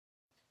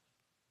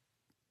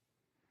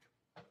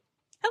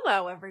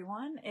Hello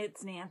everyone,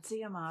 it's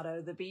Nancy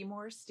Amato, the Be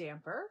More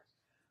Stamper.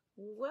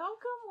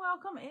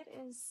 Welcome. It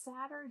is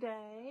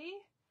Saturday,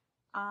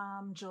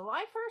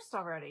 July 1st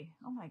already.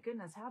 Oh my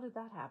goodness, how did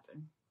that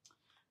happen?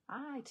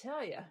 I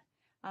tell you,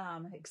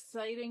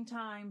 exciting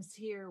times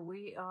here.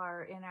 We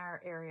are in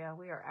our area.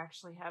 We are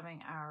actually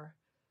having our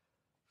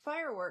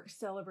fireworks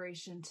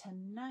celebration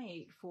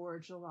tonight for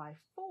July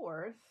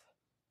 4th.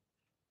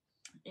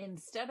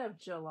 Instead of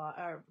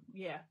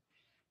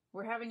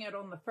we're having it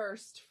on the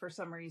 1st for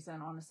some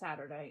reason on a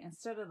Saturday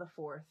instead of the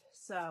 4th.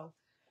 So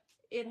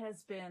it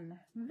has been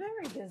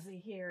very busy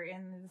here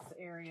in this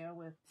area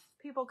with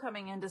people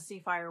coming in to see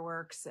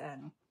fireworks,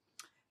 and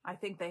I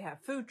think they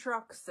have food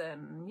trucks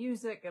and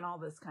music and all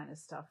this kind of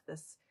stuff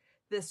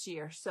this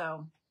year.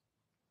 So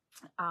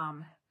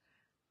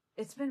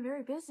it's been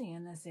very busy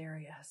in this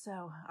area.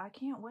 So I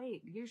can't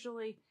wait.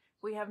 Usually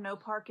we have no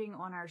parking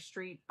on our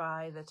street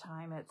by the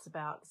time it's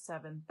about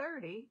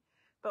 7:30.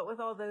 But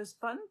with all those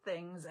fun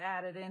things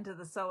added into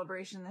the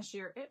celebration this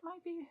year, it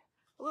might be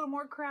a little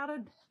more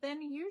crowded than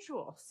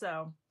usual.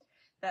 So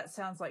that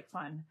sounds like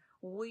fun.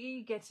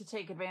 We get to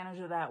take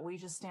advantage of that. We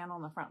just stand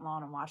on the front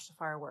lawn and watch the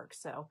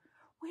fireworks. So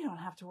we don't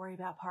have to worry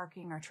about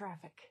parking or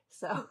traffic.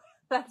 So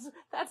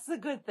that's the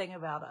good thing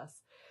about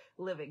us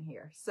living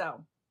here.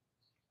 So,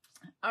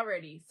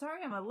 alrighty.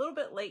 Sorry, I'm a little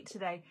bit late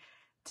today.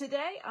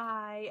 Today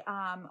I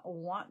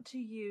want to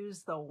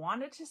use the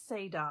Wanted to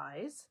Say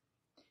dies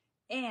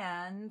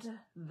and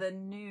the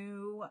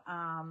new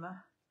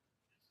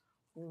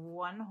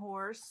one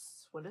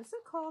horse, what is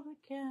it called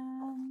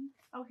again?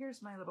 Oh,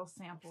 here's my little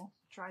sample.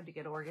 Tried to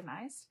get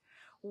organized.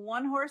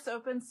 One horse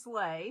open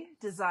sleigh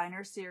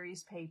designer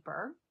series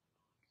paper.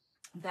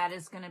 That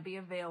is going to be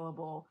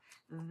available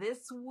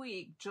this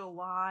week,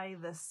 July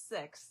the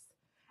 6th,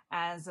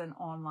 as an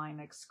online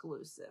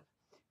exclusive.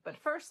 But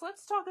first,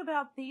 let's talk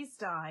about these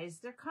dies.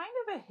 They're kind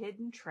of a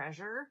hidden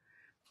treasure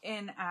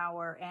in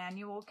our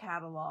annual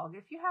catalog.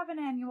 If you have an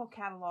annual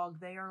catalog,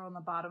 they are on the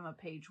bottom of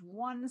page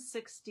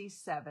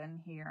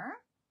 167 here.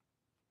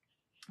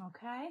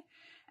 Okay,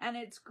 and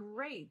it's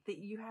great that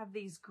you have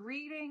these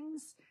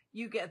greetings.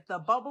 You get the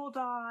bubble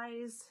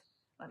dies.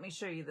 Let me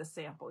show you the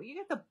sample. You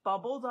get the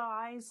bubble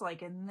dies,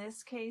 like in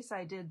this case,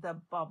 I did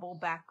the bubble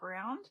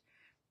background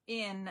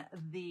in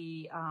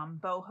the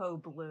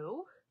boho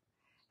blue,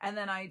 and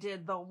then I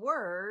did the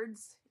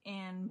words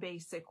in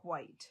basic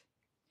white.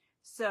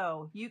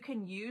 So you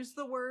can use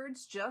the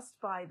words just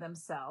by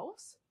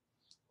themselves,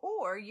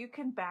 or you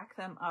can back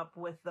them up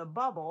with the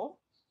bubble,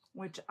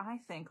 which I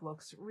think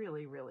looks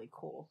really, really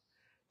cool.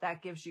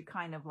 That gives you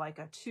kind of like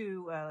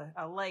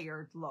a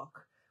layered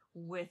look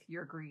with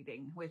your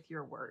greeting, with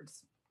your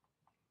words.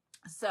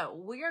 So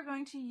we are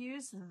going to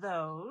use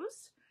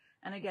those.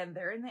 And again,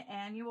 they're in the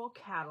annual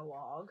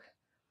catalog.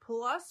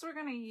 Plus, we're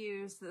going to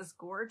use this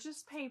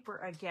gorgeous paper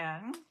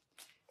again.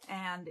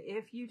 And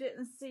if you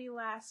didn't see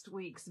last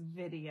week's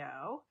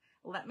video,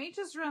 let me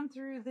just run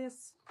through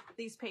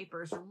these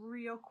papers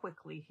real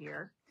quickly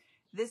here.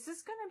 This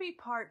is going to be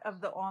part of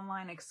the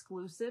online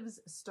exclusives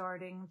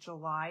starting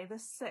July the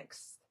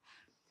 6th.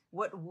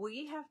 What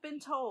we have been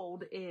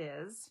told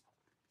is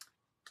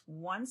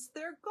once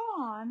they're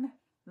gone,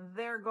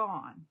 they're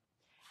gone.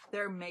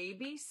 There may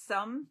be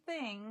some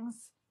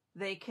things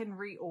they can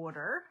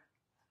reorder,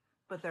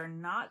 but they're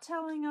not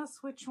telling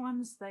us which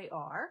ones they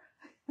are.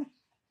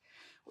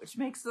 Which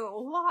makes it a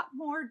lot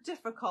more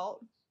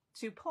difficult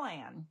to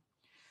plan.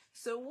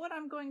 So what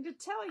I'm going to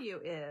tell you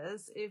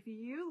is, if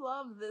you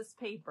love this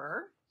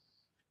paper,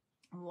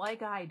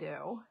 like I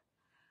do,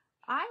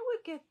 I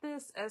would get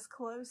this as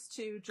close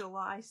to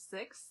July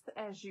 6th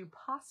as you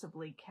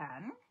possibly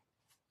can,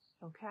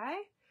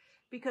 okay?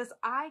 Because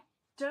I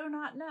do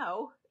not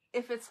know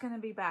if it's going to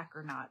be back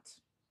or not.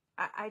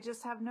 I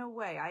just have no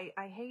way.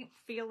 I hate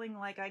feeling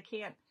like I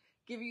can't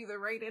give you the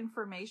right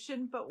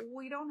information, but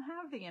we don't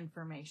have the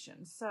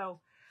information.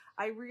 So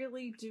I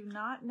really do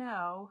not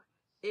know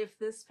if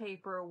this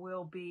paper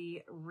will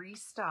be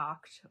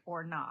restocked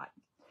or not.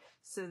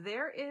 So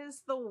there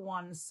is the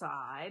one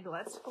side.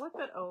 Let's flip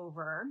it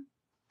over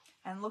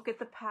and look at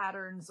the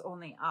patterns on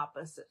the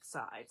opposite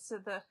side. So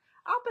the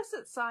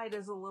opposite side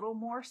is a little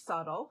more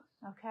subtle.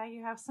 Okay,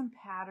 you have some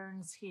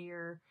patterns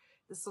here.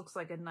 This looks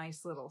like a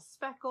nice little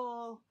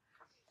speckle.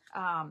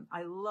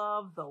 I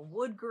love the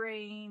wood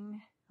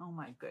grain. Oh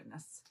my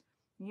goodness.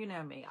 You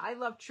know me. I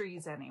love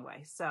trees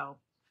anyway. So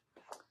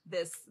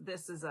this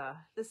is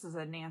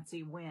a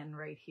Nancy win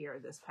right here,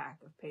 this pack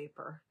of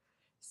paper.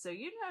 So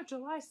you know,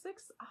 July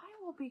 6th,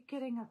 I will be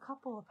getting a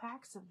couple of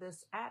packs of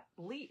this at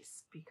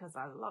least because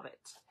I love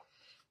it.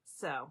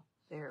 So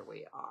there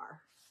we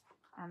are.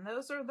 And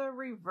those are the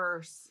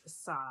reverse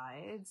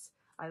sides.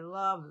 I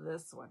love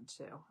this one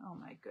too. Oh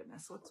my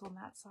goodness. What's on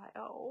that side?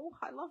 Oh,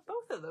 I love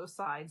both of those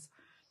sides.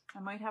 I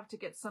might have to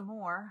get some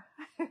more.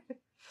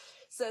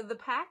 So the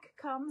pack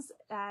comes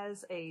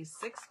as a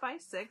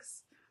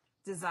 6x6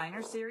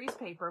 designer series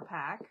paper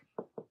pack,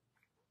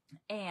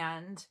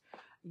 and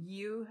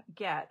you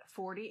get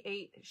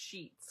 48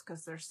 sheets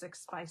because they're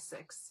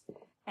 6x6,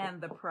 and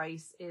the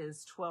price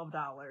is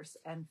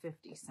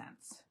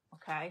 $12.50.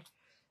 Okay,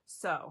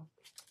 so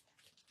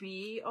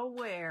be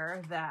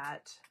aware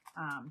that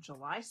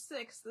July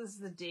 6th is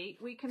the date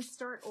we can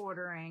start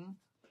ordering.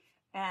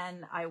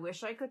 And I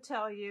wish I could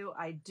tell you,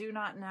 I do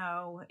not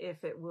know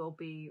if it will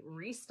be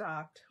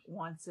restocked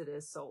once it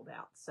is sold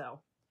out. So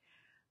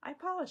I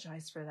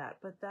apologize for that,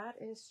 but that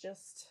is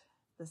just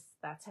this.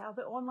 That's how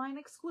the online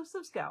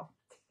exclusives go.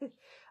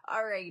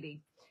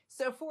 Alrighty.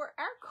 So for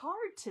our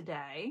card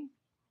today,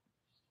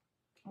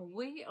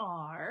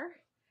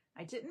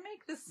 I didn't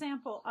make the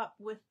sample up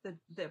with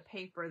the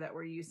paper that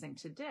we're using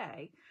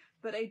today,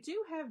 but I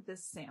do have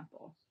this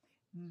sample.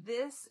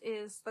 This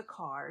is the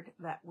card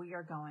that we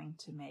are going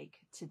to make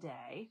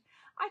today.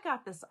 I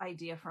got this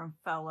idea from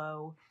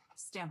fellow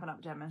Stampin'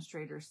 Up!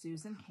 Demonstrator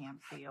Susan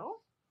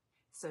Campfield.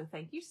 So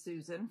thank you,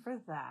 Susan, for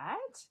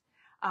that.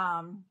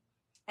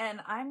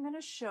 And I'm going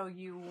to show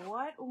you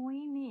what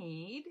we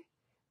need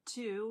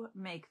to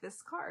make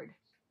this card.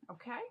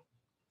 Okay?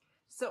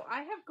 So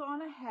I have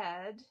gone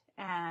ahead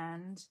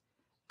and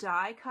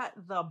die cut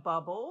the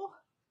bubble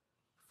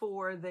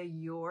for the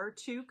You're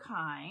Too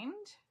Kind.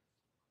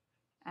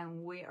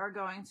 And we are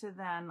going to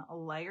then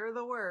layer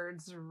the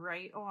words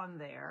right on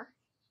there.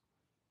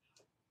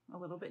 A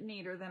little bit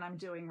neater than I'm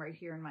doing right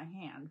here in my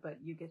hand, but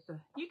you get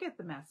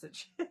the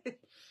message.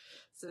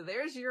 So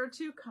there's You're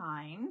Too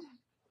Kind.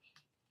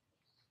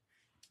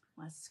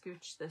 Let's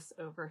scooch this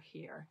over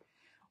here.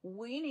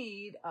 We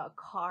need a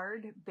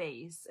card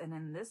base, and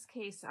in this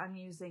case, I'm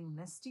using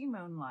Misty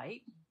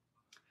Moonlight,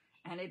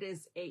 and it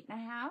is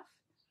 8.5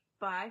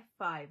 by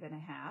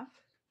 5.5.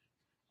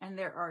 And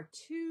there are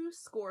two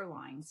score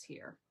lines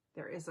here.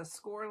 There is a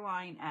score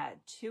line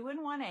at 2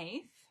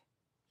 1/8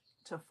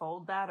 to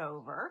fold that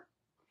over.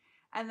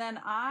 And then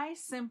I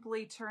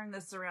simply turn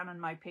this around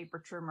in my paper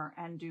trimmer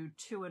and do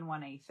 2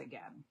 1/8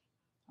 again.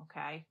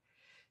 Okay.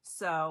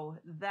 So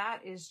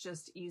that is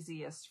just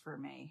easiest for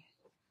me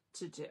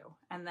to do.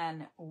 And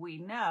then we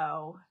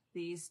know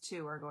these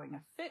two are going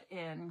to fit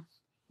in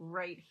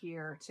right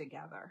here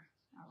together.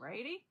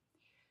 Alrighty.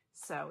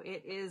 So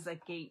it is a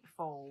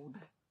gatefold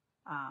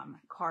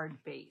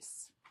card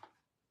base.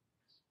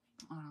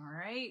 All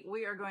right,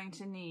 we are going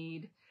to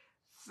need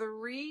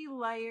 3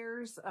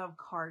 layers of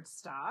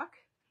cardstock,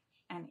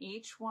 and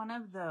each one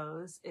of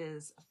those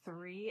is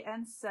 3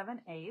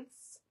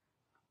 7/8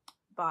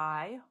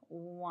 by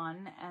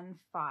 1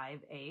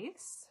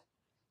 5/8.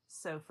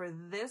 So for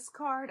this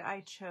card,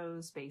 I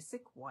chose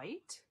basic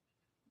white.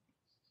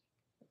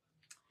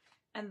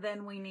 And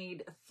then we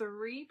need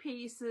 3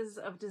 pieces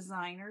of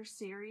designer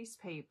series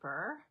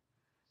paper.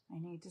 I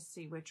need to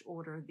see which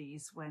order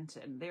these went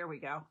in. There we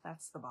go.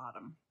 That's the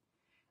bottom.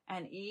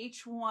 And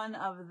each one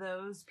of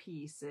those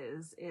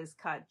pieces is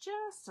cut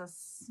just a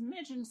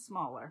smidgen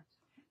smaller.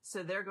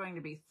 So they're going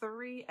to be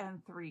 3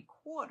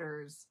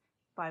 3/4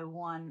 by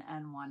 1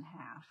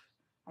 1/2.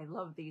 I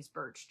love these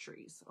birch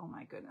trees. Oh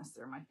my goodness,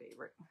 they're my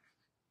favorite.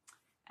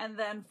 And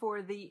then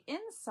for the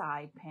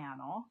inside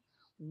panel,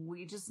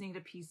 we just need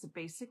a piece of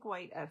basic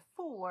white at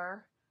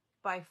 4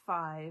 by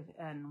 5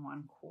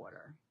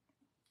 1/4.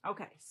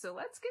 Okay, so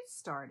let's get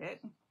started.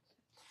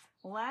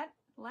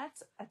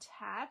 Let's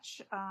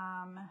attach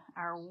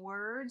our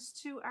words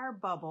to our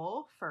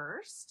bubble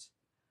first.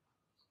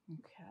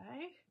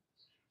 Okay,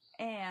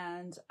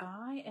 and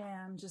I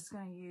am just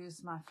going to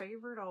use my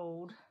favorite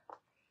old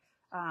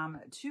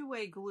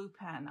two-way glue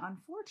pen.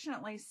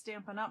 Unfortunately,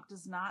 Stampin' Up!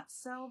 Does not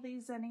sell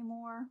these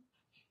anymore.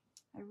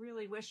 I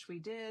really wish we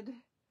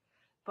did.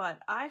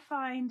 But I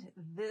find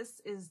this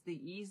is the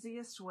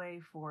easiest way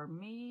for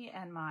me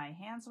and my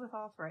hands with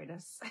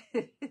arthritis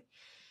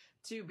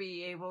to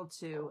be able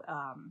to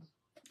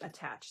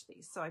attach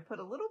these. So I put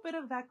a little bit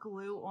of that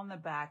glue on the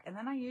back, and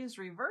then I use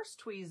reverse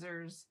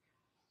tweezers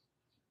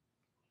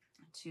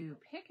to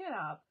pick it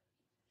up,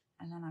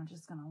 and then I'm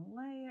just going to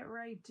lay it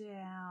right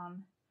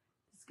down.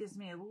 This gives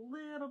me a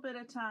little bit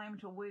of time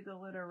to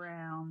wiggle it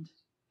around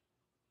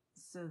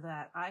so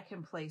that I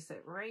can place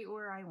it right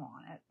where I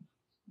want it.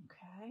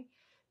 Okay.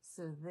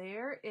 So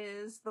there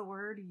is the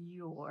word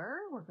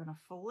your. We're going to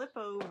flip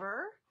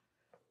over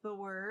the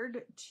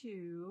word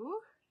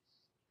to.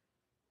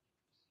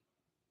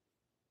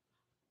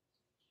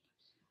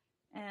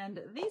 And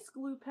these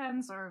glue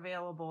pens are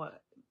available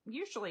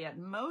usually at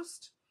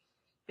most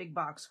big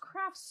box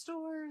craft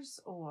stores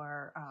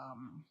or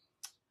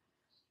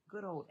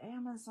good old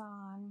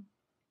Amazon.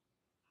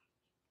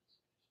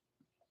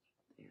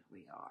 There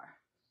we are.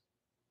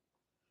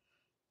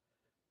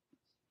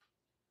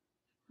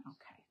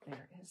 Okay,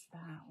 there is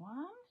that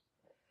one.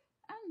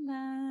 And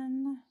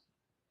then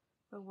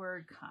the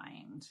word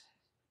kind.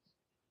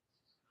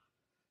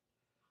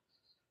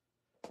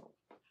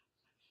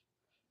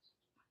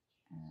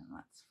 And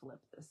let's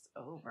flip this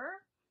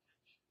over.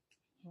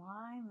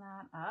 Line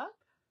that up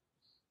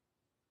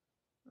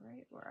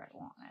right where I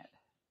want it.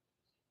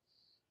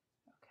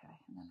 Okay,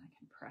 and then I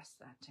can press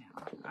that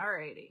down.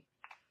 Alrighty.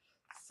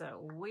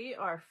 So we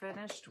are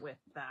finished with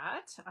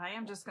that. I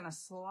am just going to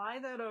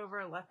slide that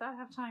over, let that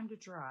have time to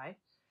dry.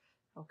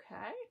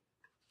 Okay.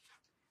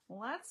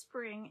 Let's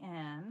bring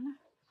in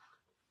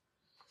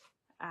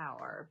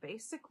our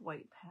basic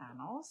white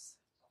panels.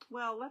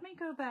 Well, let me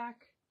go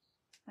back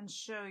and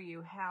show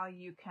you how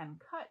you can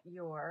cut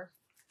your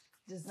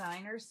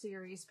designer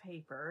series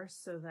paper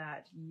so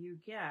that you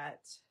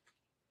get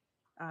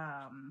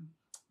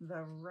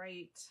the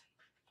right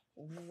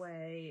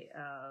way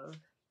of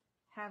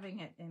having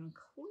it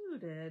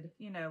included,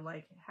 you know,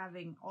 like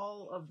having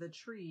all of the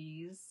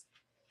trees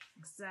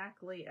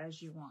exactly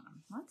as you want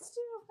them. Let's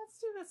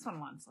do this one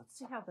once. Let's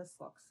see how this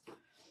looks.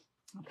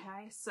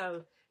 Okay,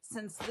 so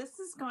since this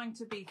is going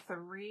to be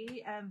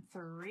 3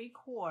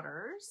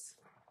 3/4,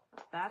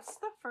 that's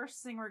the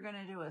first thing we're going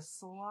to do is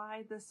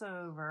slide this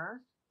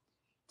over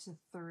to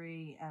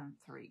 3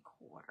 3/4.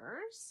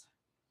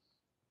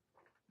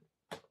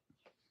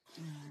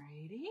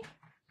 Alrighty.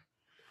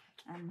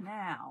 And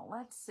now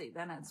let's see,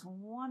 then it's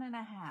 1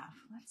 1/2.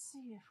 Let's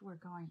see if we're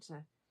going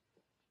to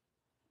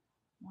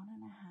 1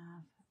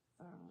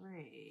 1/2,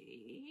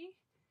 3.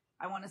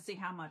 I want to see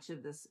how much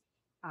of this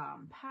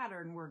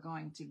pattern we're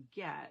going to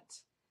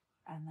get,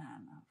 and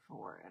then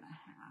 4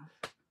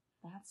 1/2.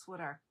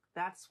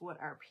 That's what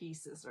our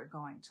pieces are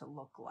going to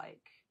look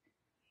like.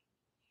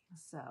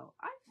 So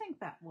I think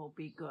that will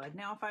be good.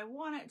 Now, if I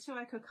wanted to,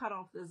 I could cut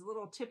off this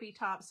little tippy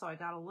top so I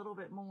got a little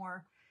bit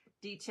more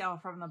detail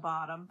from the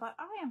bottom, but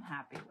I am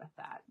happy with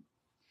that.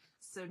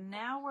 So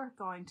now we're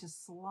going to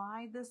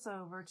slide this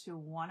over to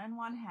 1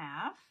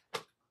 1/2.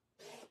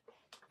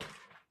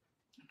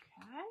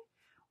 Okay,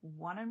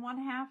 1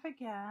 1/2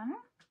 again.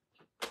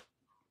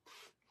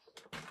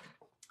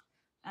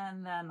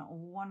 And then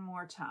one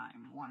more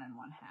time, 1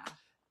 1/2.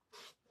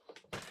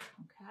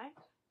 Okay,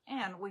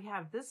 and we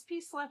have this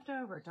piece left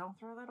over. Don't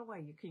throw that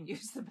away. You can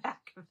use the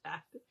back of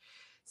that.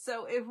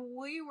 So if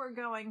we were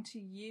going to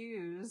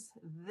use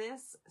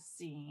this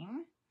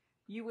seam,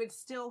 you would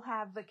still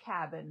have the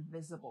cabin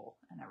visible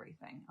and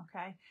everything,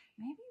 okay?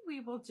 Maybe we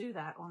will do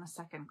that on a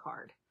second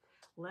card.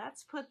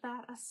 Let's put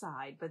that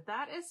aside, but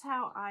that is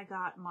how I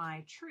got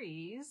my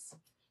trees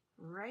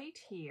right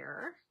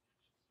here.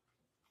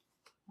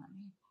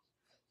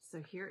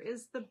 So here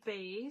is the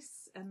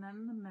base, and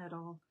then the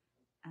middle,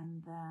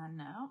 and then,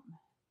 no,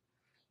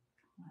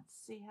 let's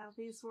see how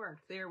these work.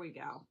 There we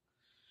go.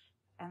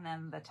 And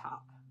then the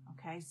top,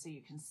 okay? So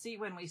you can see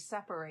when we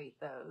separate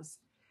those,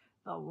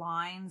 the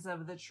lines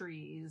of the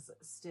trees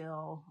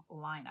still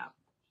line up.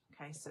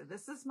 Okay, so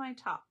this is my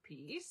top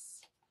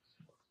piece,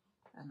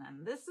 and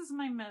then this is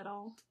my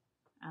middle,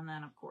 and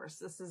then of course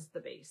this is the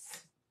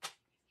base.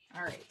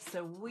 All right,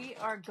 so we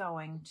are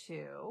going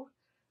to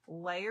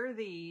layer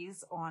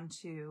these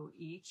onto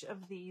each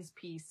of these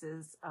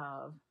pieces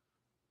of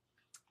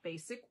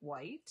basic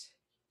white.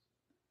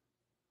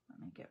 Let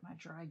me get my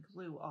dry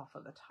glue off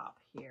of the top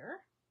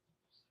here.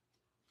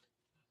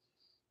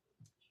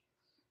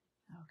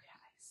 Okay,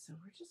 so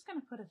we're just going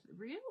to put a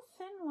real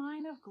thin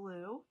line of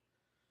glue.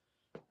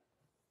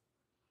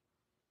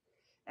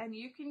 And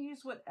you can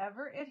use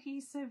whatever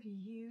adhesive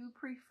you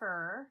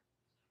prefer.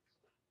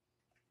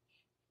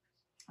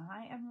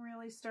 I am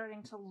really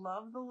starting to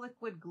love the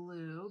liquid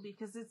glue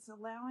because it's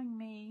allowing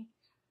me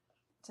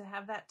to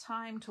have that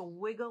time to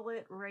wiggle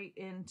it right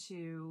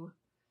into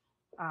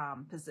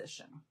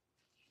position.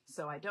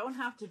 So I don't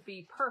have to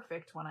be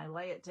perfect when I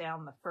lay it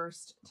down the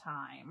first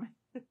time.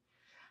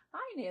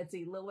 Hi,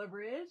 Nancy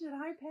Lillibridge, and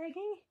hi,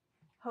 Peggy.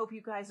 Hope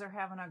you guys are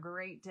having a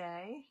great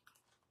day.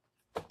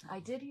 I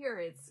did hear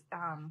it's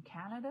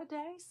Canada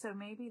Day, so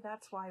maybe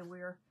that's why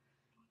we're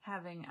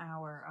having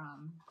our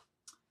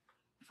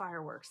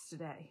fireworks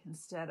today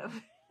instead of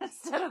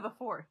the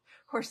 4th.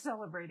 We're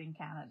celebrating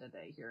Canada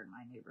Day here in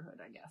my neighborhood,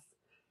 I guess.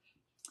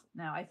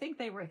 Now, I think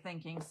they were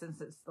thinking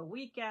since it's the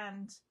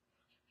weekend,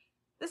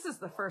 this is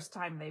the first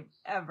time they've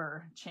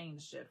ever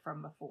changed it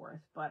from the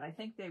 4th, but I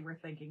think they were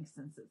thinking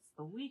since it's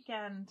the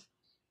weekend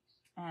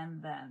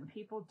and then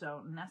people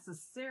don't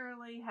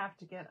necessarily have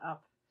to get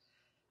up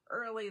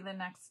early the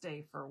next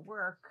day for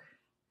work.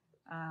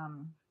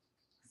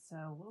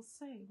 So we'll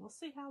see. We'll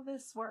see how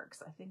this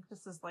works. I think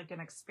this is like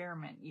an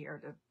experiment year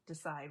to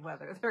decide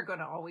whether they're going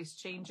to always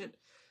change it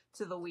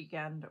to the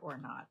weekend or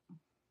not.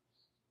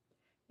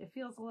 It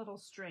feels a little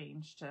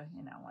strange to,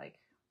 you know, like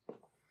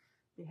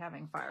be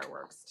having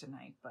fireworks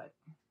tonight, but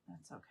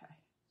that's okay.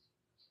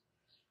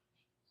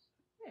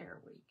 There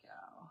we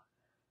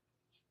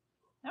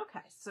go.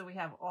 Okay, so we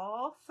have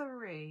all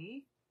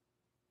 3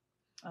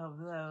 of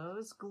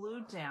those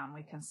glued down.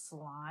 We can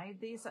slide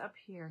these up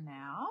here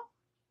now.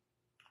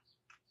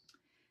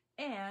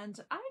 And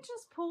I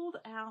just pulled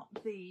out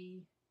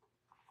the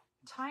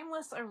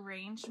Timeless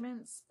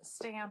Arrangements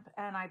stamp,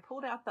 and I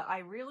pulled out the I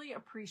Really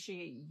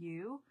Appreciate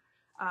You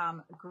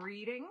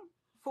greeting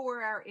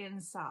for our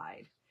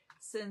inside.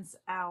 Since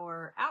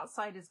our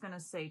outside is going to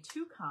say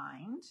too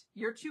kind,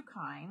 you're too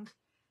kind,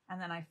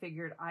 and then I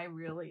figured I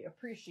really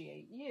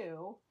appreciate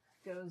you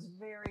goes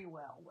very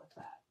well with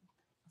that.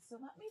 So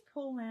let me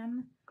pull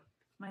in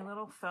my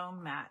little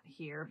foam mat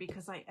here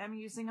because I am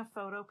using a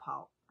photo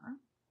polymer.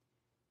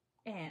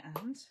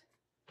 And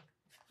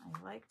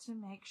I like to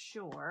make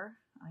sure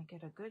I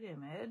get a good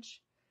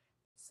image.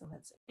 So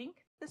let's ink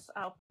this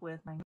up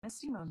with my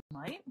Misty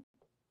Moonlight.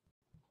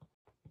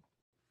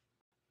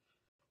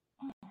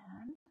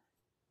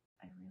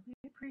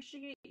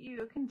 appreciate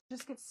you. It can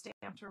just get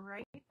stamped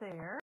right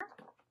there.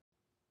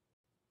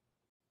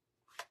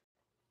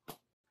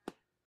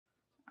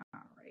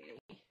 Alrighty,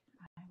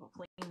 I will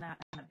clean that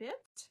in a bit.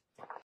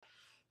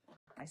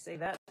 I say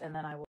that, and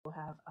then I will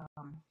have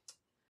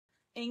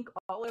ink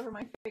all over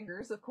my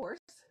fingers, of course,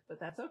 but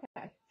that's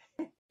okay.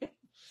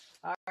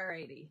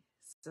 Alrighty,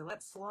 so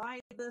let's slide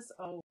this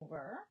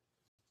over.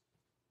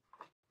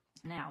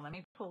 Now, let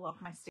me pull off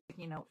my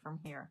sticky note from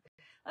here.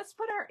 Let's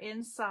put our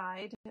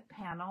inside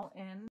panel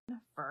in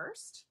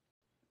first.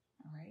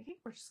 Alrighty,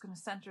 we're just going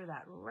to center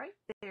that right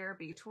there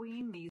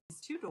between these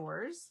two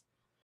doors.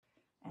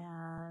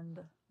 And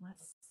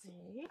let's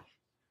see,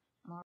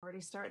 I'm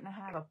already starting to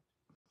have a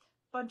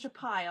bunch of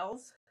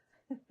piles.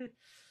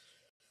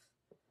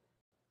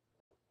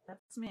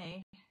 That's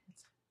me.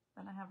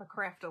 Then I have a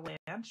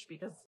craft-a-lanch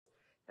because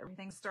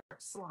everything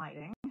starts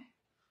sliding.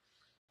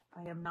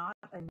 I am not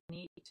a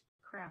neat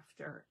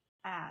crafter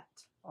at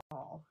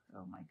all.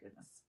 Oh my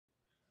goodness.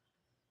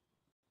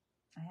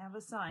 I have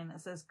a sign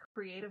that says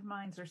creative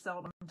minds are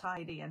seldom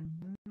tidy, and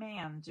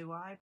man, do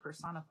I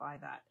personify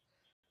that.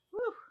 Woo!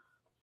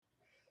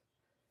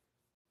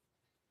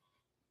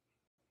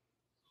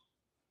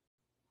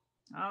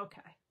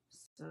 Okay,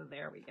 so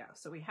there we go.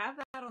 So we have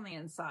that on the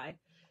inside.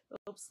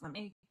 Oops, let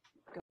me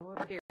go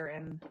over here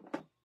and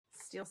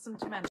steal some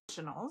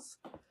dimensionals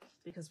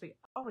because we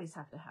always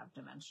have to have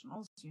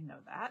dimensionals. You know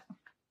that.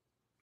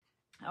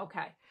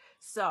 Okay,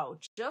 so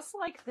just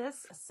like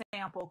this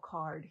sample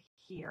card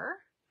here,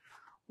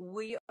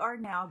 we are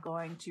now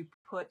going to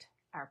put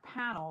our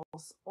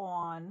panels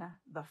on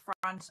the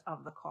front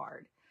of the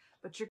card.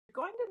 But you're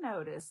going to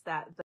notice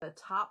that the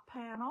top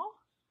panel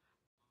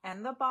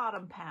and the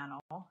bottom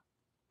panel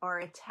are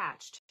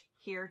attached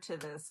here to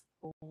this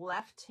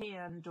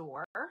left-hand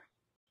door,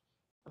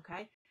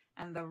 okay?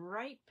 And the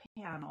right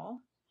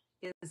panel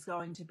is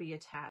going to be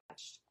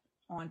attached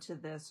onto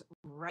this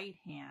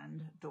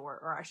right-hand door,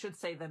 or I should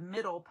say the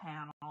middle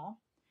panel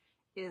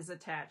is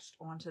attached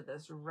onto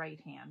this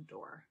right-hand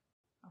door,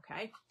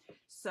 okay?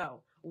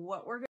 So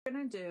what we're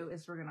going to do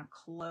is we're going to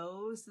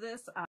close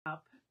this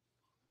up,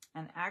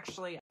 and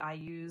actually I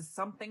use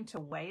something to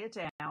weigh it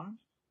down,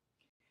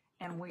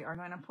 and we are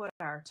going to put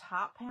our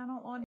top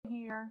panel on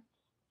here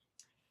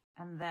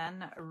and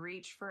then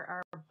reach for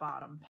our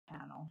bottom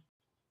panel.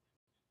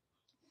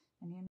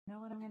 And you know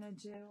what I'm going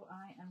to do?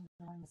 I am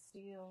going to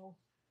steal,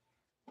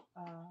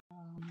 I'm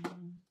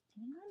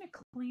going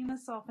to clean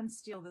this off and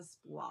steal this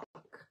block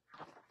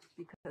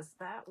because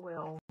that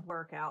will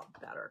work out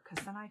better,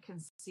 because then I can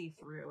see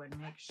through and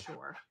make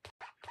sure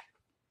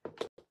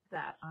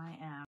that I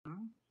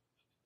am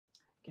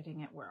getting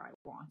it where I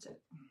want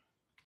it.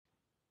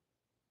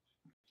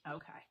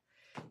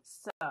 Okay,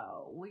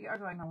 so we are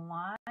going to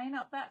line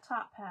up that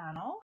top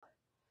panel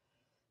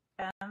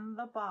and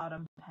the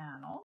bottom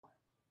panel.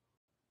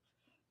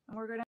 And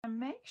we're going to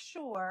make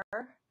sure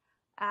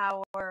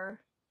our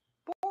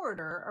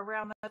border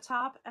around the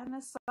top and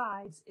the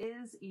sides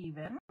is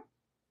even.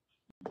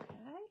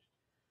 Okay,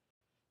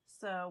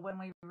 so when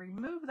we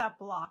remove that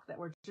block that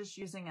we're just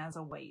using as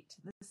a weight,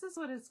 this is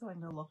what it's going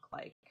to look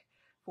like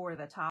for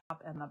the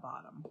top and the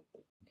bottom.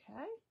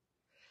 Okay,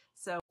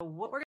 so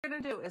what we're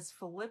going to do is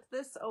flip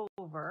this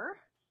over,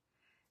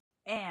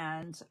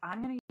 and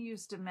I'm going to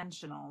use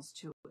dimensionals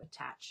to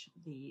attach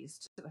these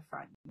to the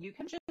front. You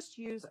can just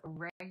use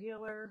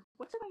regular,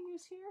 what did I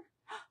use here?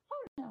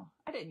 Oh no,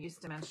 I didn't use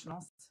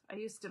dimensionals. I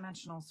used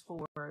dimensionals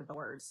for the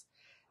words.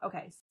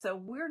 Okay, so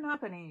we're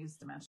not going to use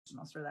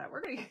dimensionals for that.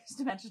 We're going to use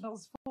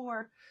dimensionals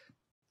for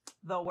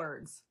the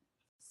words.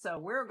 So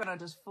we're going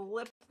to just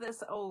flip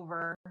this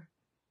over,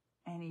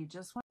 and you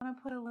just want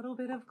to put a little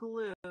bit of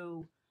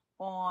glue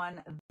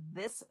on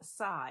this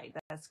side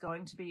that's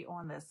going to be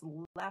on this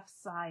left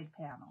side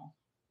panel.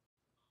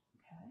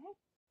 Okay,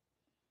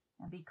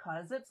 and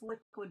because it's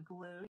liquid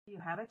glue, you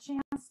have a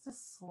chance to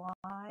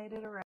slide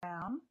it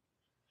around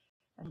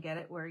and get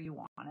it where you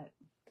want it.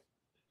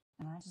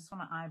 And I just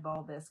want to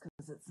eyeball this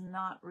because it's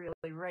not really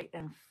right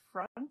in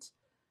front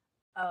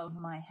of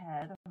my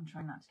head. I'm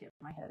trying not to get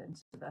my head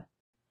into the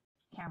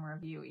camera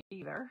view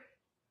either.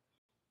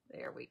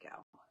 There we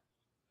go.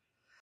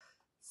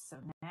 So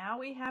now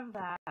we have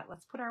that.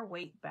 Let's put our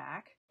weight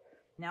back.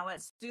 Now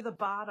let's do the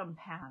bottom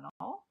panel.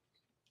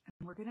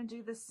 And we're going to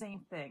do the same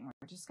thing.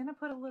 We're just going to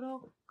put a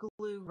little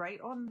glue right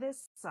on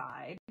this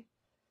side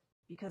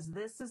because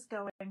this is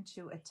going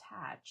to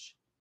attach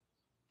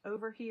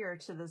over here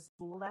to this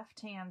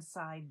left-hand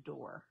side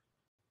door.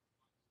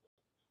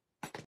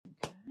 Okay.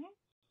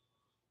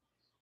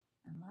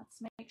 And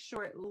let's make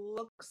sure it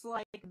looks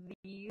like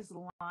these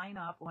line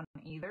up on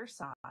either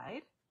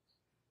side.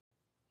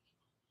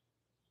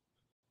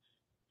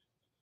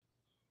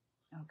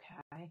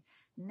 Okay,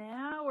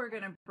 now we're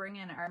going to bring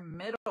in our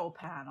middle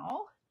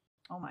panel.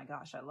 Oh my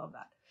gosh, I love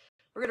that.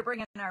 We're going to bring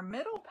in our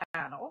middle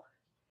panel,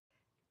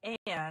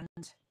 and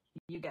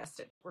you guessed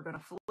it, we're going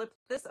to flip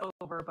this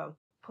over, but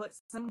put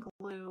some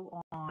glue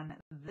on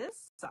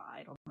this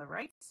side, on the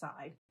right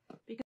side,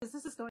 because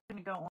this is going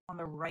to go on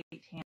the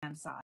right-hand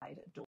side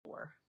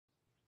door.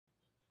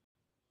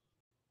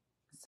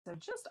 So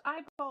just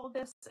eyeball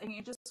this, and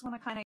you just want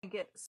to kind of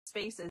get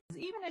spaces,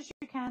 even as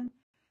you can,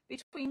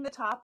 between the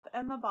top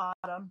and the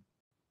bottom,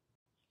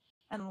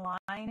 and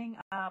lining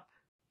up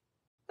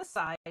the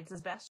sides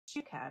as best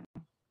you can.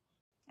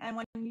 And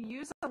when you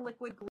use a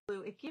liquid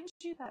glue, it gives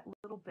you that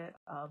little bit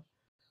of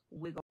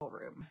wiggle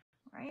room,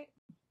 right?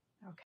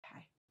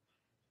 Okay.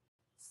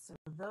 So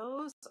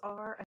those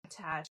are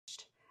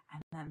attached,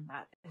 and then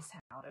that is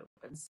how it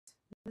opens.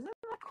 Isn't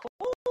that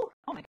cool?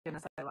 Oh my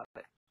goodness, I love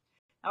it.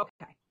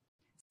 Okay.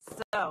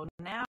 So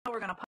now we're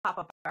going to pop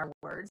up our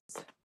words.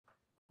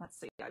 Let's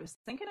see. I was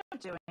thinking of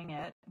doing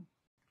it.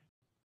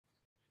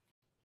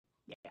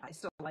 Yeah, I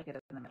still like it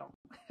in the middle.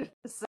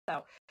 So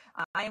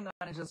I am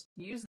going to just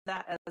use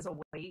that as a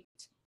weight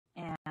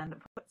and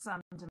put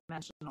some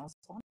dimensionals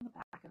on the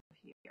back of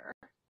here.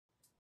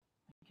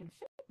 I can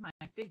fit my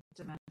big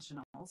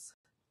dimensionals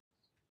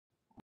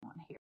on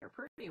here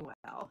pretty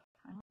well.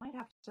 I might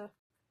have to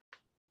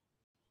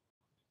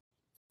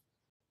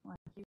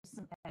use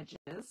some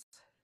edges.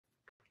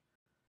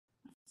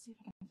 Let's see if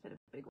I can fit a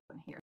big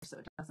one here so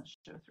it doesn't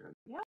show through.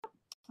 Yep,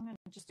 I'm going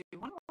to just do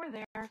one more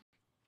there.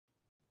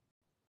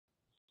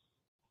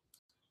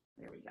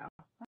 There we go.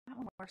 That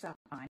one works out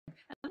fine.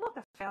 And look,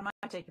 I found my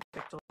take a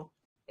pick tool.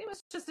 It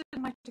was just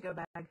in my to-go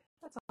bag.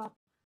 That's all.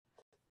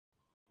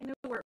 I knew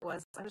where it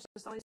was. I was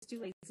just always too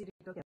lazy to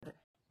go get it.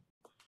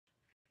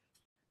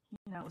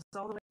 You know, it was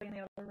all the way in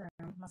the other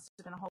room. Must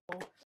have been a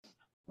whole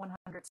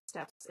 100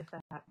 steps, if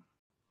that.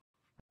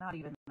 Not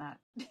even that.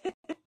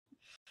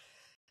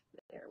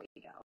 There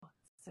we go.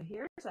 So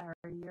here's our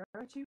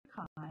You're Too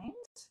Kind.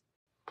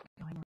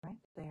 Going right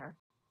there.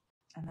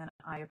 And then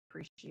I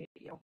appreciate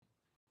you.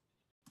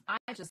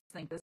 I just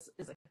think this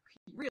is a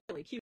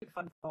really cute,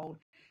 fun fold.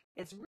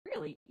 It's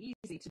really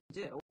easy to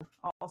do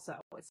also.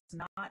 It's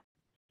not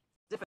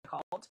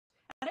difficult.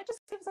 And it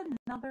just gives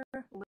another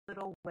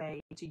little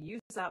way to use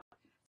up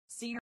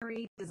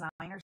scenery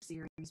designer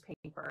series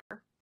paper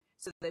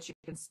so that you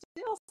can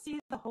still see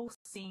the whole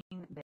scene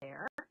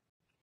there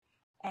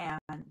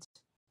and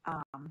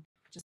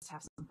just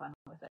have some fun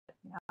with it.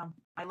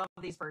 I love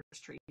these birch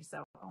trees,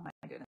 so oh my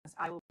goodness,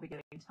 I will be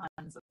getting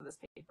tons of this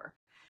paper.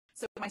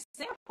 So my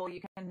sample,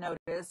 you can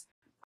notice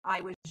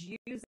I was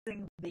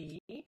using the,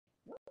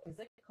 what is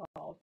it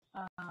called?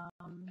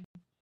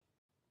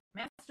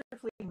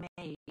 Masterfully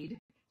Made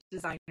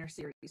Designer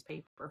Series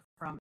paper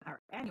from our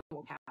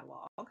annual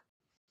catalog.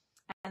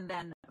 And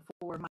then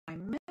for my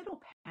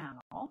middle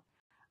panel,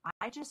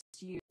 I just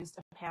used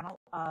a panel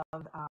of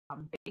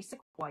basic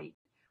white.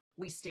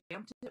 We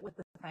stamped it with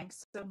the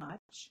Thanks So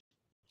Much.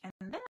 And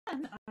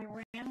then I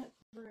ran it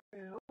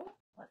through,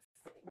 let's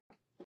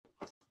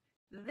see,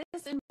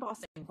 this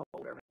embossing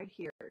folder right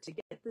here to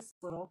get this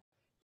little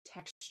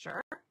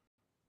texture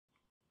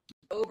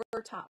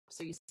over top.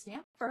 So you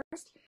stamp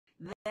first,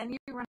 then you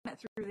run it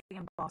through the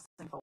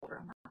embossing folder.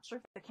 I'm not sure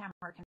if the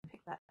camera can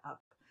pick that up.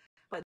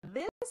 But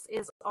this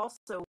is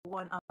also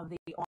one of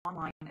the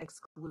online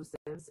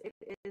exclusives. It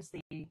is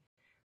the,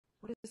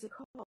 what is it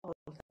called?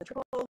 The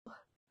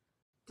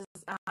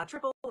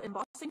triple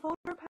embossing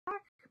folder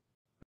pack?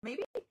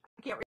 Maybe? I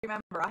can't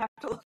remember. I have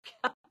to look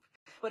up.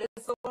 But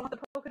it's the one with the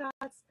polka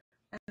dots.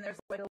 And there's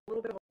like a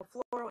little bit of a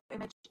floral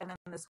image and then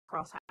this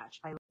crosshatch.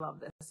 I love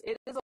this. It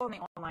is on the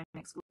online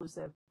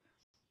exclusive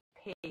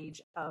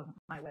page of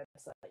my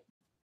website.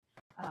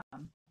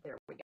 There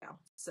we go.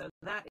 So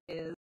that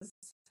is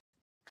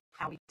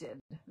how we did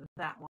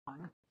that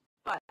one.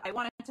 But I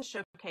wanted to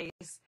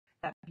showcase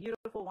that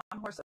beautiful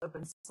one-horse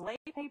open sleigh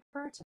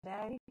paper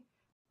today.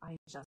 I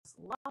just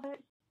love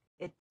it.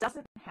 It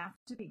doesn't have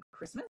to be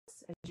Christmas.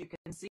 As you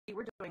can see,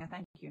 we're doing a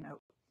thank you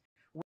note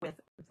with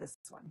this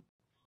one.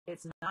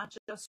 It's not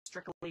just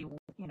strictly,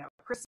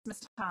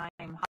 Christmas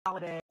time,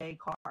 holiday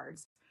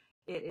cards.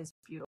 It is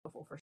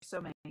beautiful for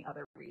so many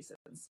other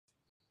reasons.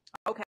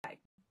 Okay,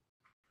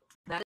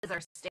 that is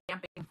our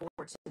stamping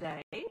for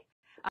today.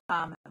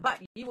 But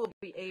you will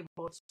be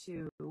able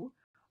to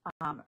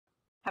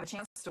have a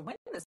chance to win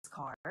this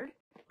card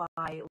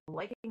by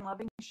liking,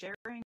 loving,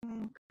 sharing,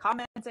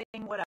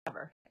 commenting,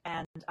 whatever.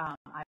 And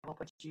I will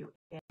put you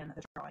in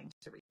the drawing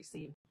to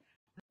receive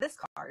this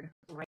card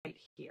right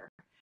here.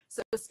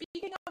 So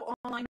speaking of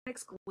online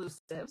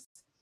exclusives,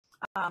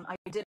 I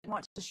did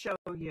want to show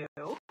you,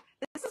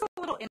 this is a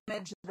little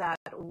image that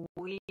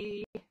we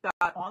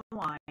got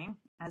online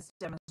as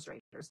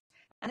demonstrators.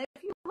 And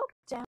if you look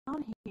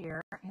down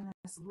here in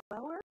this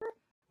lower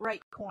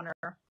right corner,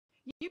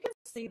 you can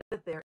see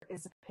that there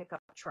is a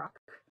pickup truck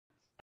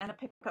and a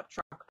pickup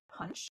truck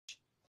punch.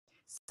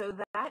 So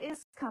that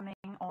is coming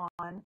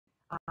on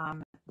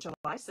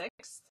July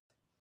 6th.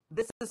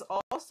 This is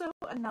also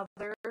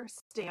another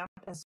stamp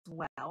as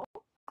well.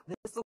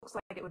 This looks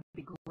like it would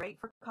be great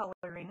for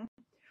coloring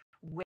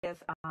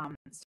with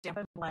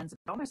Stampin' Blends. It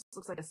almost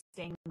looks like a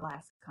stained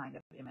glass kind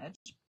of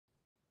image.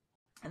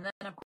 And then,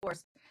 of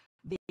course,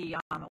 the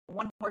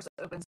one-horse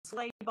open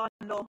sleigh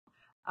bundle,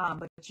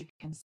 but you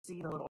can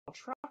see the little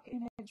truck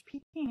image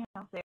peeking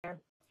out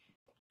there.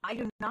 I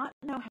do not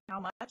know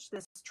how much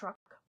this truck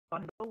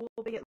bundle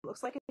will be. It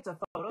looks like it's a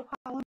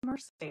photopolymer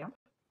stamp.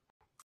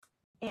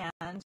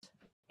 and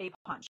a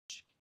punch.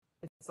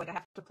 It's like I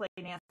have to play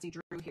Nancy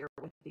Drew here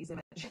with these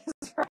images,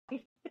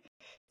 right?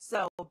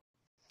 So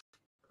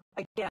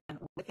again,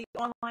 with the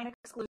online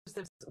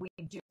exclusives, we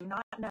do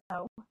not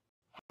know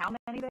how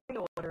many they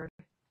ordered,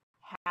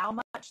 how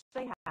much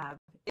they have,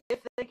 if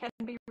they can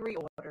be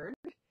reordered.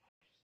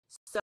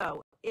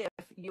 So if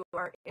you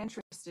are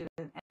interested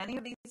in any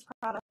of these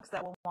products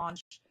that will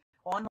launch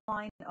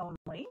online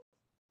only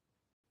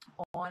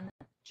on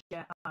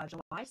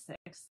July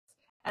 6th,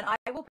 and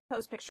I will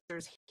post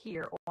pictures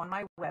here on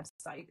my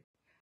website,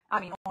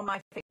 on my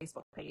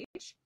Facebook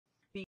page,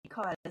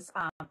 because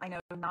I know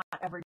not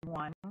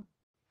everyone,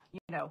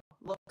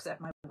 looks at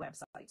my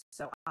website.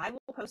 So I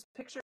will post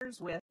pictures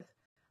with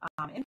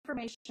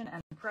information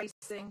and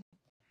pricing,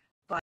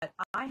 but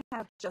I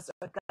have just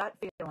a gut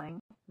feeling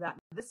that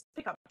this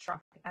pickup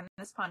truck and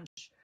this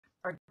punch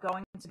are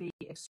going to be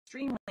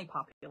extremely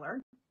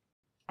popular,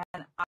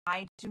 and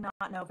I do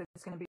not know if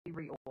it's going to be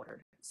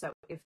reordered. So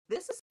if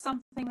this is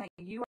something that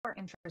you are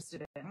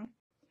interested in,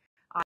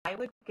 I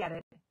would get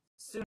it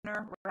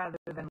sooner rather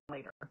than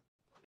later,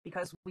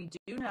 because we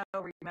do know,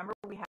 remember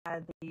we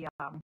had the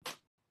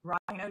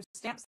Rhino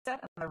stamp set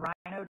and the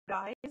Rhino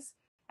dies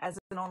as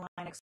an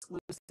online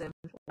exclusive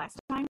last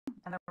time,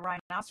 and the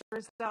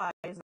Rhinoceros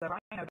dies, the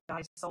Rhino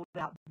dies sold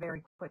out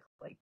very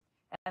quickly,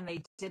 and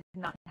they did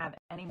not have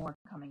any more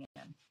coming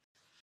in.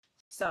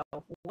 So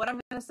what I'm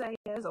going to say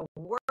is a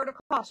word of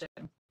caution.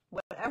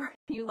 Whatever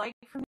you like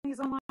from these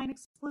online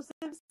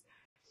exclusives,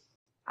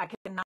 I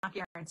cannot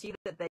guarantee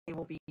that they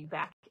will be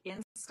back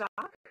in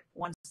stock.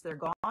 Once they're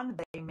gone,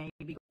 they may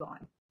be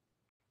gone.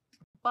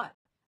 But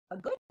a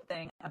good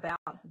thing about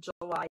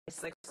July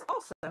 6th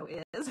also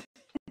is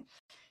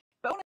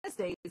bonus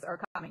days are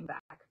coming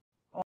back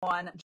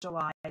on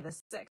July the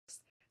 6th.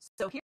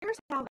 So here's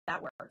how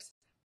that works.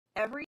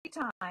 Every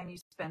time you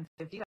spend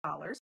 $50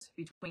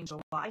 between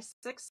July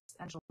 6th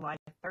and July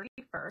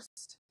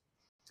 31st,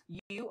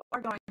 you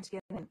are going to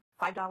get a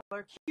 $5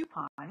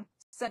 coupon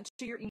sent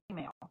to your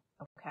email,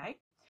 okay?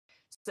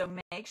 So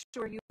make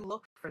sure you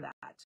look for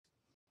that.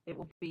 It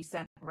will be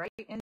sent right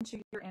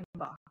into your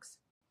inbox.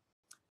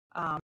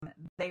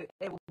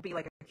 It will be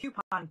like a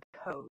coupon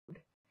code,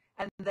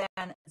 and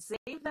then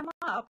save them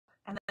up,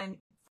 and then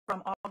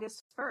from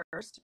August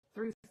 1st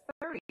through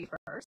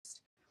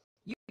 31st,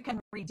 you can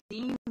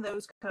redeem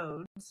those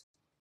codes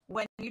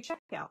when you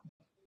check out.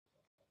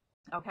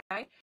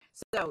 Okay,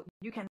 so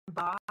you can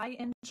buy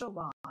in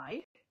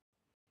July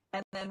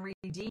and then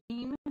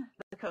redeem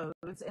the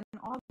codes in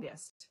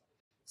August.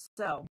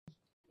 So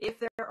if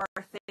there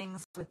are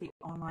things with the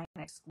online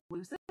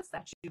exclusives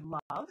that you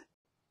love,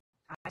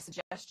 I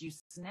suggest you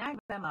snag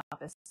them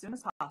up as soon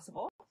as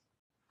possible,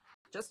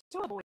 just to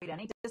avoid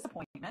any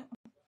disappointment.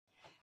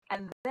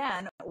 And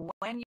then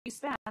when you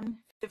spend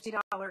 $50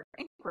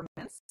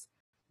 increments,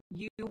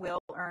 you will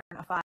earn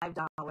a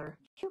 $5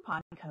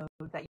 coupon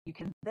code that you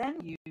can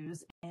then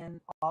use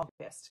in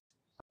August.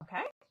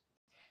 Okay?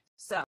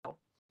 So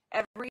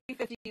every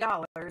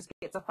 $50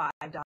 gets a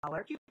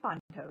 $5 coupon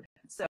code.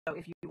 So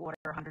if you order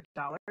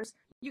 $100,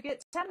 you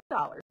get $10.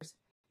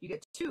 You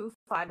get two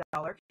 $5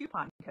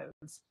 coupon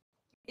codes.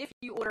 If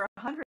you order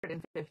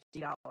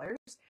 $150,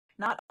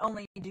 not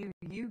only do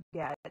you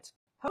get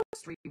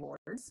host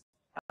rewards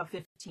of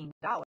 $15,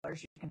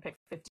 you can pick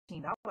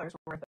 $15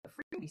 worth of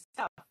freebie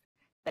stuff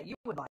that you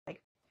would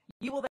like.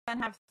 You will then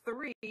have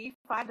three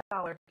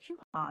 $5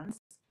 coupons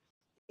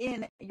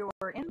in your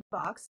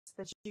inbox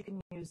that you can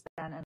use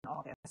then in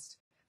August.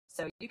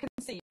 So you can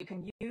see you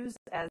can get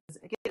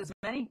as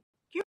many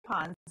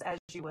coupons as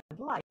you would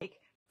like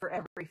for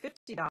every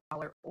 $50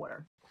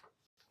 order.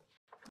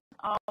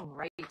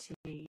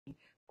 Alrighty,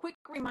 quick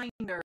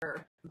reminder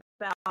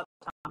about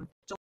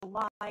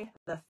July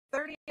the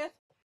 30th.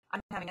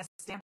 I'm having a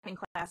stamping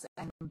class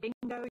and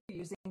bingo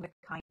using the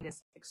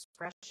kindest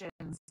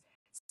expressions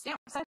stamp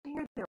set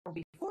here.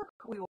 We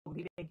will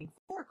be making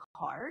 4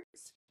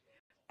 cards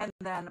and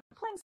then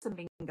playing some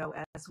bingo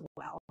as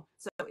well.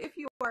 So if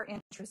you are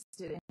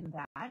interested in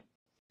that,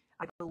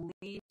 I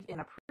believe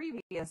in a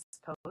previous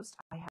post,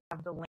 I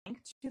have the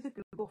link to the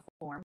Google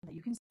form that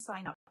you can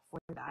sign up for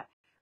that.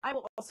 I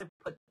will also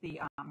put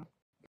the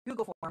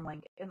Google form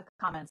link in the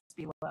comments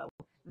below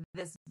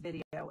this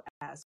video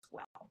as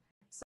well.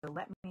 So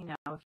let me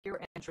know if you're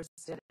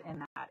interested in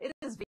that. It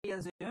is via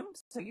Zoom,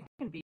 so you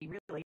can be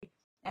really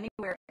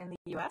anywhere in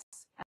the US,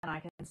 and I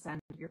can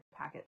send your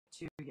packet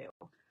to you.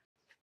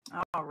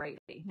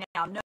 Alrighty.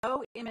 Now,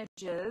 no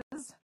images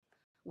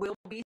will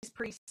be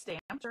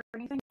pre-stamped or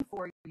anything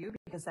for you,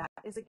 because that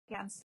is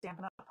against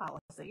Stampin' Up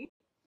policy.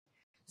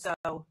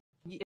 So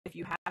if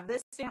you have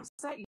this stamp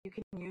set, you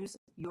can use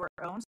your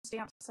own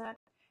stamp set.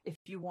 If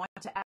you want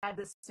to add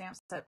this stamp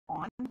set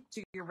on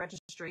to your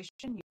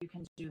registration, you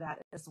can do that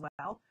as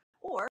well.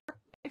 Or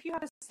if you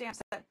have a stamp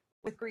set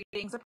with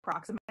greetings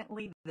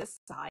approximately this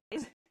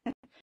size,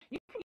 you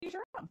can use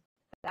your own.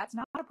 That's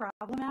not a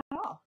problem at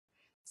all.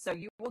 So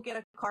you will get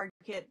a card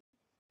kit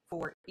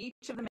for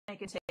each of the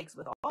make and takes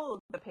with all of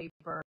the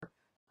paper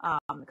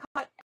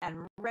cut and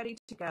again, ready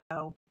to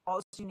go.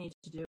 All you need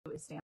to do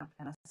is stamp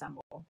and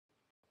assemble.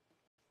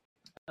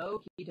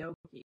 Okie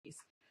dokies.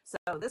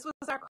 So this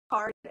was our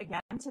card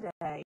again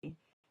today,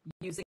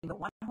 using the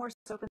One Horse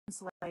Open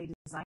Sleigh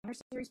Designer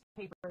Series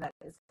paper that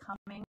is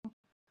coming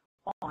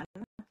on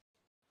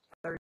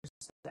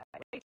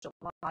Thursday,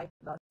 July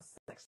the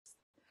 6th.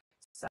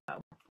 So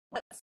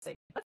let's see.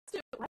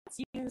 Let's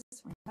use,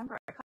 remember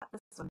I cut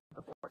this one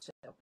before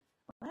too.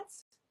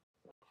 Let's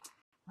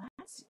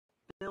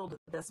build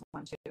this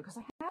one too, because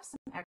I have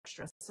some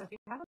extras. So if you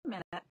have a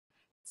minute,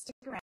 stick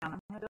around. I'm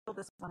going to build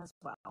this one as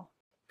well.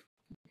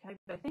 Okay,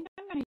 but I think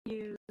I'm going to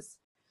use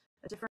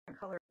a different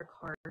color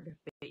card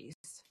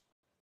base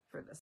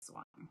for this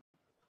one.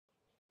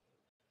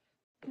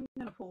 I'm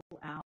going to pull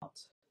out,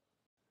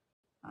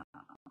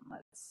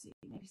 let's see,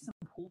 maybe some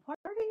pool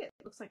party. It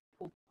looks like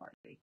pool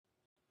party.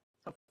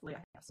 Hopefully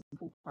I have some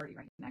pool party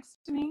right next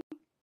to me,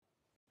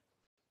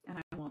 and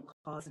I won't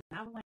cause an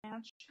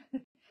avalanche.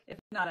 If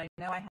not, I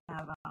know I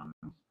have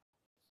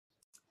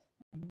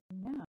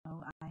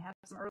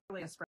some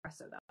early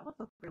espresso. That would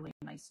look really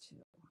nice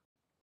too.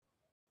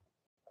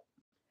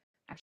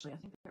 Actually, I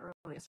think the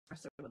early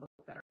espresso would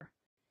look better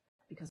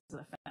because of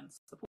the fence.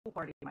 The pool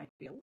party might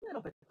be a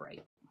little bit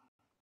bright.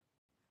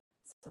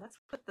 So let's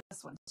put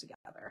this one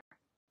together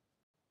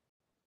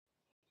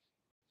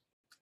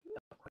real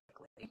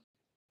quickly.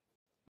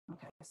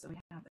 Okay, so we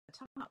have the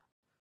top,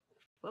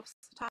 whoops,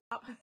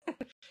 top,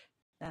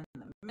 then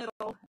the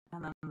middle,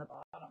 and then the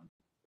bottom.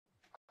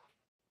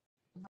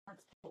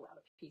 Let's pull out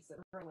a piece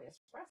of early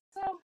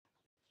espresso.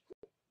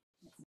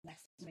 It's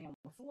next to me on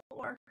the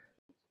floor.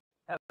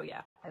 Oh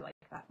yeah, I like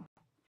that.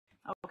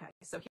 Okay,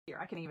 so here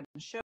I can even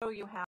show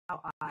you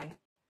how I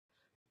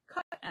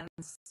cut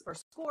or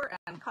score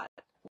and cut.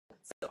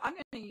 So I'm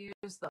going to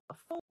use the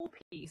full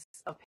piece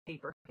of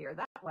paper here.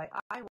 That way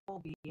I will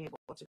be able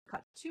to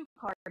cut 2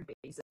 card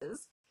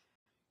bases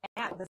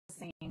at the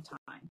same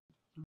time.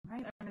 All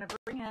right, I'm going to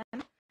bring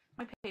in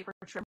my paper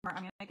trimmer. I'm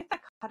going to get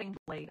that cutting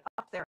blade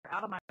up there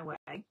out of my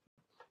way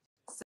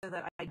so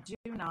that I do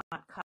not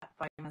cut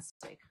by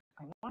mistake.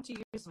 I want to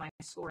use my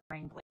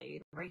scoring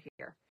blade right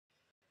here.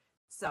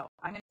 So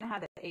I'm going to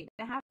have the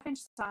 8.5-inch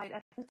side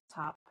at the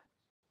top.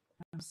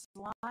 I'm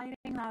sliding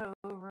that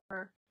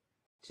over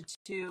to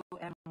 2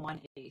 1/8.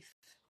 Okay.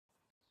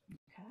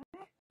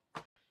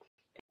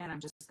 And I'm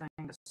just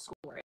going to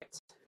score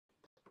it.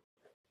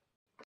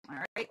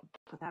 All right,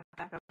 put that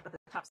back up at the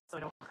top so I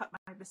don't cut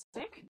my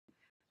mistake. I'm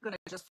going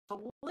to just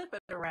flip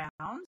it around.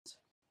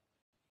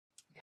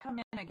 Come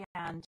in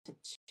again to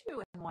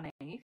 2 1/8.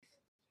 Okay,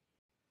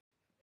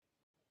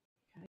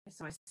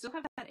 so I still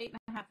have that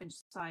 8.5-inch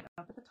side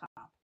up at the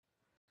top.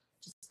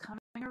 Just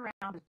coming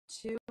around to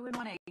 2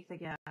 1/8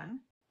 again.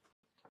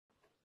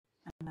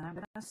 And then I'm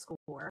going to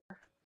score.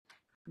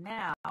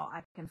 Now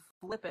I can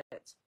flip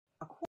it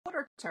a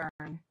quarter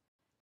turn,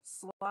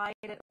 slide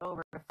it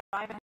over to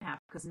 5.5,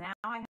 because now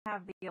I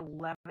have the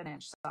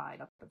 11-inch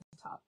side up at the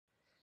top.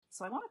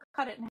 So I want to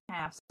cut it in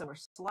half, so we're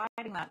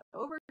sliding that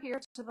over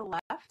here to the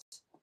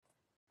left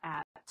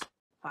at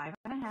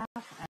 5.5,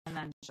 and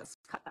then just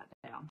cut that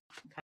down.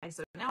 Okay,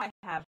 so now I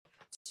have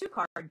 2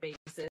 card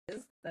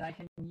bases that I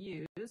can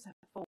use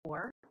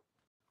for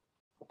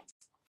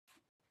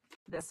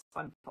this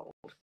fun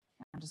fold.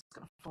 I'm just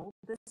going to fold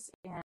this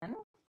in, and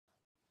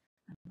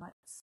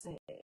let's see.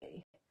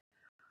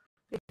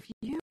 If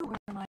you were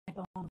my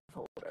bone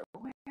folder,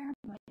 where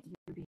might you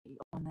be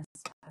on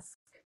this desk?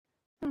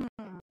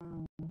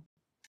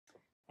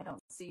 I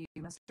don't see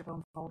you, Mr.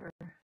 Bone Folder.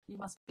 You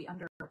must be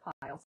under a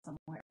pile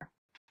somewhere.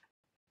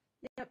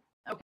 Yep.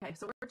 Okay,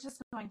 so we're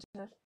just going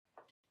to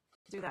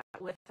do that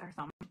with our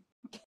thumb.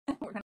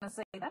 We're going to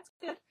say, that's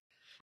good.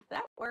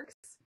 That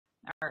works.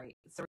 All right,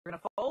 so we're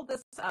going to fold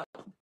this up.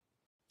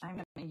 I'm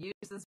going to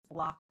use this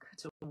block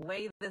to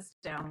weigh this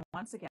down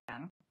once again.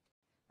 And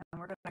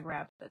we're going to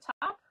grab the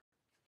top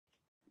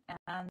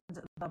and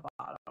the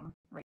bottom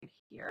right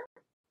here.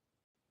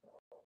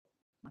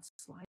 Let's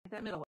slide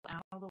that middle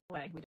out of the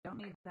way. We don't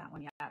need that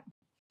one yet.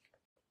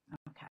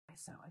 Okay,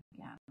 so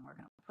again, we're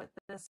going to put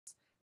this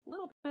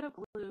little bit of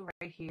glue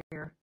right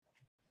here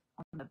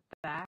on the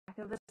back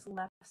of this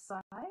left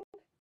side.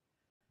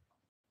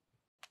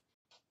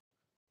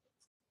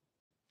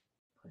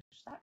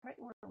 Push that right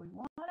where we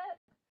want it.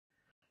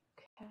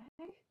 Okay.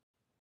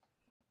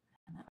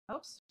 And then,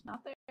 oops,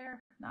 not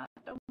there.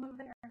 Don't move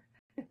there.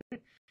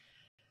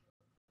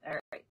 All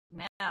right,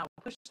 now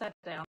push that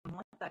down and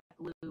let that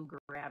glue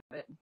grab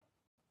it.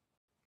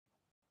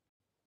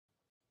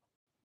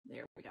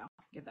 There we go.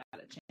 Give that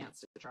a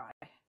chance to dry.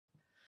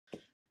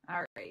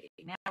 All right,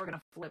 now we're going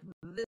to flip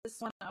this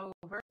one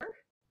over.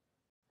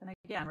 And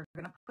again, we're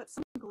going to put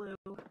some glue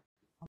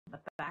on the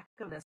back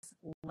of this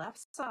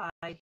left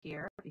side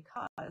here,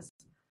 because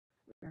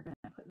we're going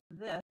to put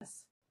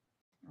this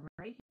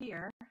right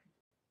here.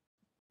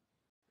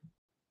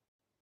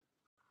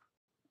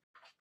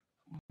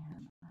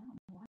 And I don't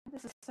know why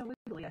this is so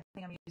wiggly. I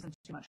think I'm using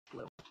too much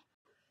glue.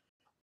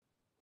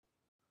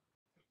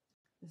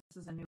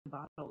 This is a new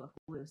bottle of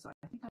glue, so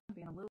I think I'm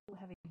being a little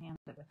heavy-handed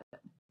with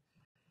it.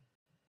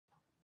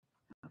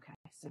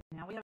 So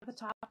now we have the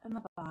top and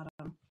the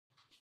bottom.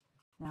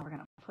 Now we're going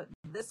to put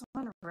this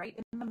one right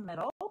in the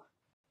middle.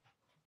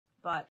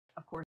 But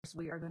of course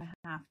we are going to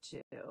have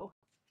to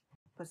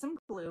put some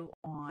glue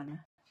on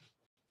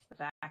the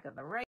back of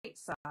the right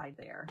side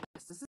there.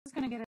 This is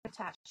going to get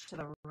attached to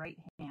the right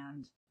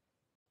hand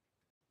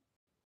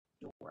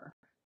door.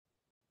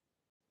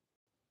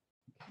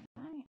 Okay,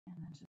 and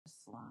then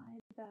just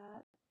slide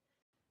that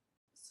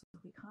so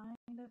we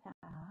kind of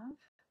have,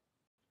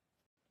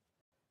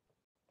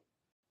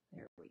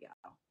 there we go,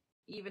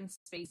 even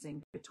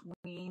spacing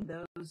between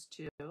those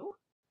two.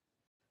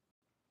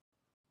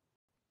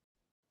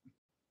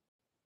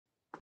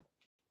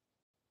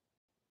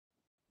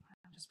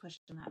 I'm just pushing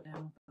that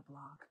down with the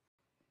block.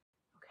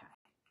 Okay,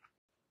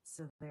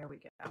 so there we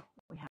go.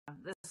 We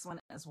have this one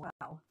as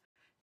well.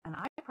 And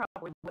I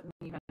probably wouldn't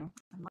even,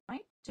 I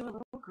might do a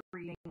little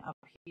greeting up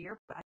here,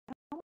 but I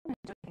don't want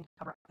to do anything to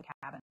cover up the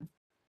cabin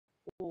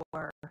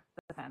or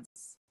the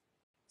fence.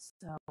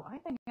 So I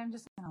think I'm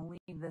just going to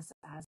leave this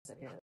as it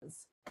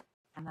is.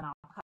 And then I'll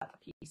cut a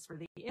piece for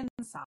the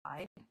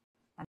inside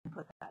and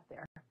put that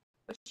there.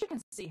 But you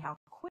can see how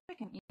quick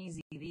and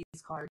easy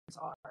these cards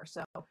are.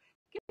 So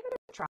give it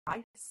a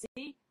try.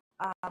 See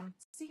how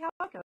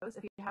it goes.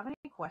 If you have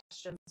any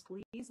questions,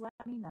 please let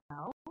me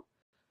know.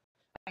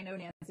 I know,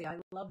 Nancy, I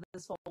love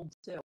this fold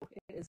too.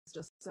 It is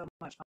just so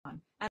much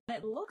fun. And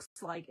it looks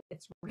like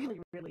it's really,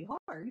 really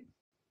hard,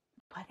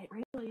 but it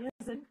really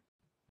isn't.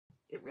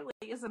 It really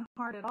isn't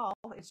hard at all.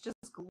 It's just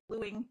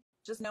gluing,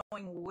 just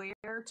knowing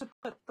where to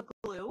put the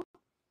glue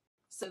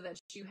so that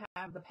you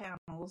have the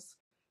panels,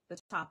 the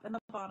top and the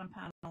bottom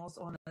panels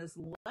on this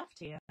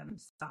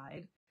left-hand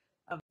side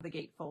of the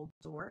gatefold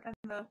door. And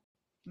the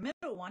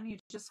middle one, you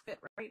just fit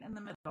right in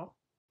the middle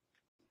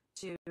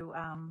to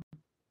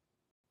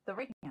the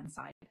right-hand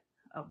side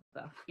of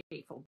the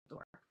gatefold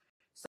door.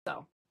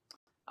 So,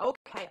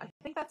 okay, I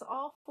think that's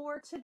all for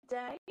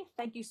today.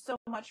 Thank you so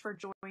much for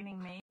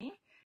joining me.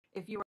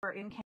 If you are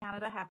in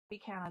Canada, happy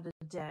Canada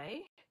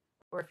Day.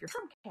 Or if you're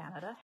from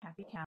Canada,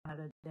 happy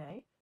Canada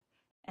Day.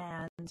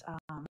 And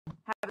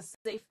have a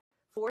safe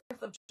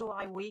 4th of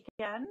July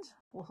weekend.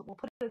 We'll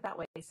put it that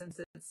way since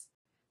it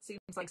seems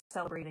like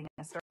celebrating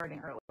is starting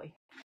early.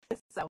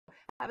 So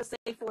have a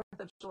safe 4th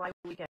of July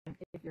weekend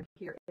if you're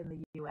here in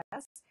the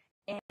U.S.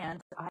 And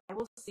I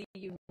will see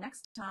you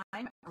next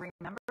time.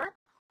 Remember,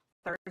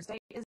 Thursday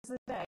is the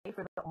day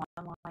for the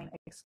online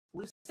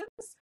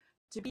exclusives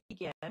to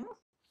begin.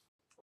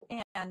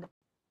 And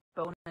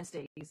bonus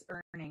days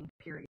earning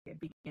period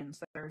begins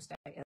Thursday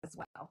as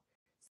well.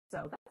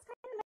 So that's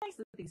kind of nice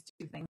that these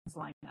two things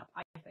line up,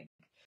 I think.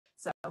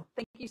 So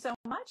thank you so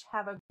much.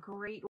 Have a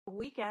great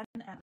weekend,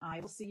 and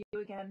I will see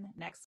you again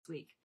next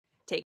week.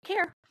 Take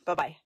care.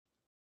 Bye-bye.